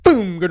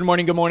Boom! Good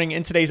morning, good morning.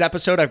 In today's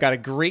episode, I've got a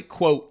great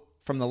quote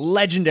from the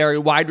legendary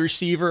wide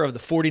receiver of the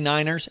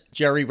 49ers,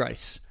 Jerry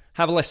Rice.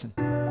 Have a listen.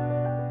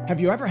 Have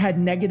you ever had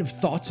negative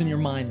thoughts in your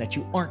mind that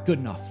you aren't good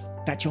enough,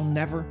 that you'll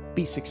never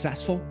be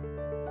successful?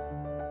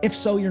 If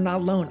so, you're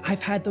not alone.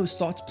 I've had those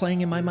thoughts playing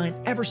in my mind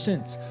ever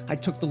since I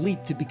took the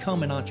leap to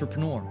become an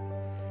entrepreneur.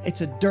 It's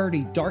a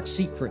dirty, dark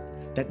secret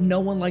that no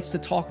one likes to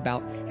talk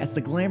about, as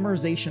the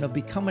glamorization of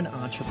becoming an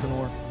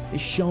entrepreneur is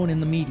shown in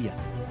the media.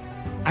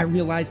 I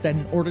realized that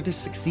in order to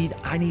succeed,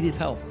 I needed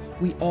help.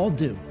 We all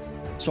do.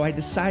 So I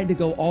decided to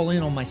go all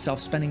in on myself,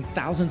 spending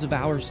thousands of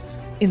hours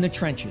in the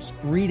trenches,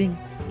 reading,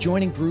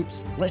 joining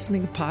groups,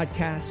 listening to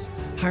podcasts,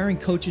 hiring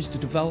coaches to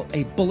develop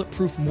a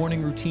bulletproof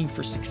morning routine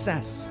for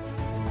success.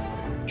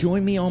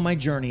 Join me on my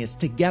journey as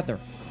together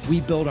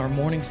we build our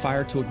morning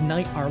fire to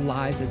ignite our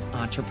lives as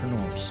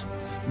entrepreneurs.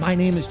 My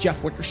name is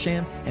Jeff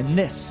Wickersham, and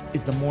this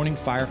is the Morning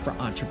Fire for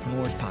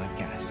Entrepreneurs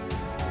podcast.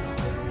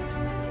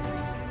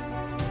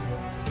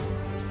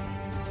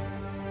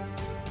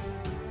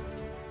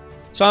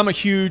 So I'm a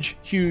huge,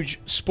 huge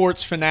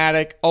sports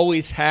fanatic,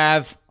 always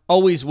have,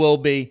 always will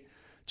be.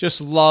 Just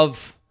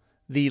love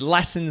the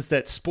lessons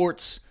that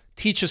sports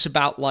teach us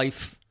about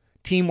life,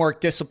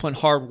 teamwork, discipline,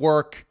 hard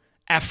work,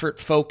 effort,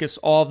 focus,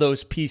 all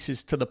those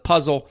pieces to the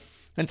puzzle.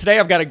 And today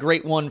I've got a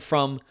great one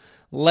from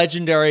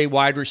legendary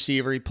wide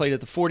receiver. He played at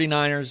the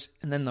 49ers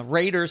and then the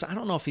Raiders. I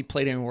don't know if he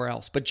played anywhere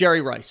else, but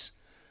Jerry Rice,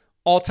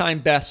 all-time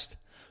best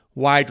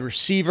wide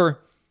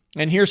receiver.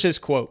 And here's his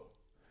quote.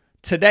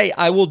 "Today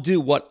I will do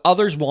what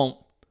others won't,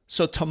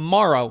 so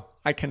tomorrow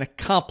I can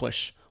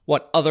accomplish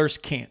what others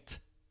can't."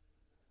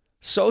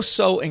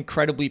 So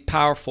incredibly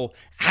powerful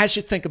as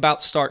you think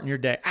about starting your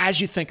day, as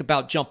you think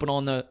about jumping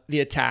on the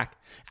attack,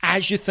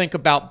 as you think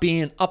about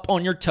being up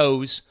on your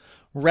toes,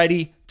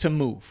 ready to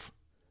move.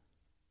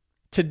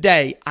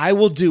 Today, I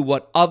will do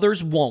what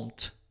others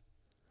won't,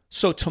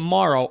 so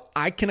tomorrow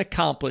I can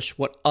accomplish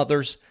what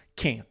others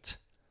can't.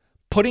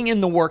 Putting in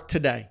the work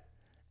today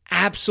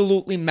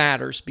absolutely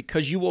matters,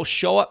 because you will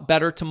show up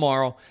better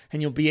tomorrow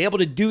and you'll be able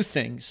to do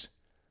things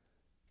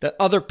that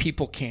other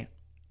people can't.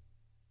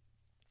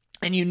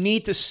 And you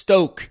need to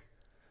stoke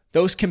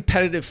those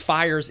competitive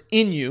fires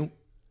in you. And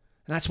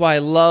that's why I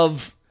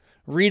love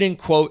reading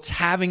quotes,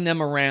 having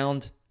them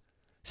around,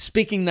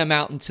 speaking them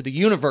out into the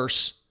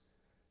universe,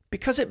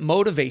 because it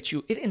motivates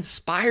you. It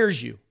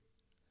inspires you.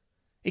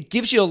 It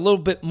gives you a little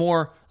bit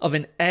more of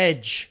an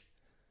edge.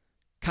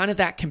 Kind of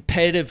that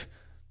competitive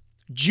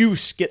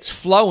juice gets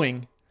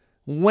flowing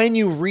when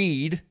you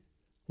read,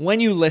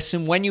 when you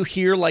listen, when you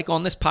hear, like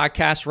on this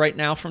podcast right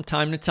now from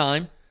time to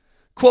time,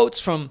 quotes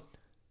from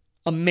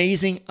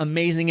amazing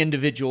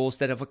individuals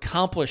that have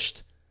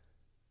accomplished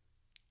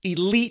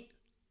elite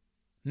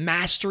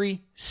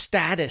mastery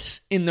status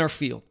in their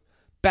field.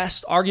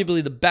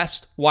 Arguably the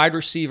best wide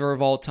receiver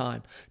of all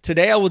time.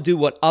 Today I will do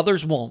what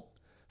others won't,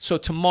 so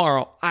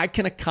tomorrow I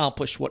can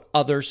accomplish what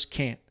others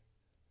can't.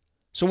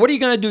 So what are you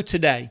going to do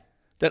today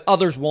that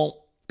others won't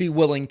be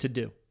willing to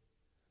do?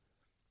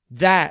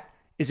 That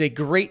is a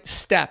great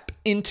step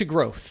into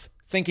growth.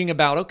 Thinking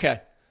about,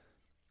 okay,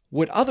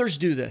 would others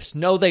do this?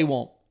 No, they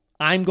won't.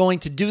 I'm going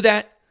to do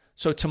that,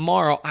 so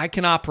tomorrow I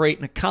can operate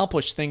and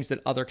accomplish things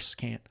that others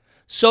can't.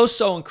 So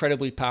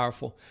incredibly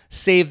powerful.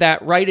 Save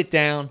that, write it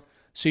down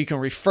so you can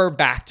refer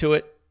back to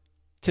it.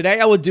 Today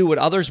I will do what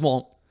others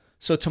won't,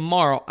 so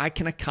tomorrow I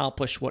can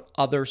accomplish what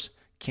others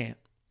can't.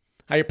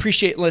 I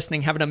appreciate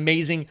listening. Have an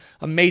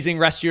amazing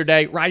rest of your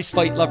day. Rise,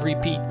 fight, love,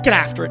 repeat. Get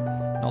after it.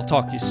 And I'll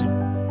talk to you soon.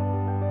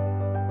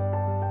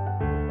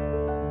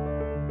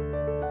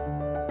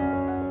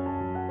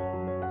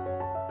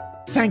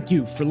 Thank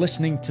you for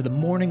listening to the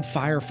Morning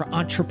Fire for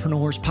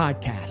Entrepreneurs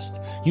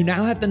podcast. You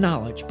now have the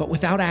knowledge, but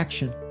without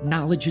action,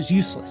 knowledge is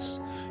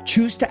useless.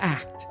 Choose to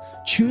act.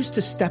 Choose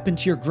to step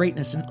into your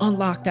greatness and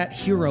unlock that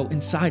hero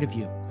inside of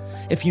you.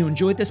 If you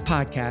enjoyed this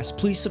podcast,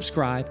 please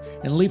subscribe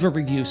and leave a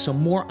review so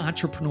more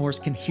entrepreneurs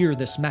can hear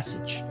this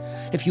message.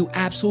 If you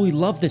absolutely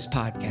love this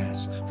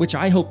podcast, which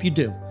I hope you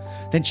do,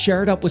 then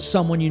share it up with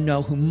someone you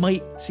know who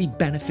might see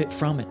benefit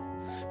from it.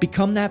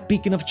 Become that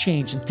beacon of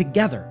change, and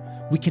together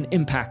we can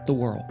impact the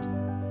world.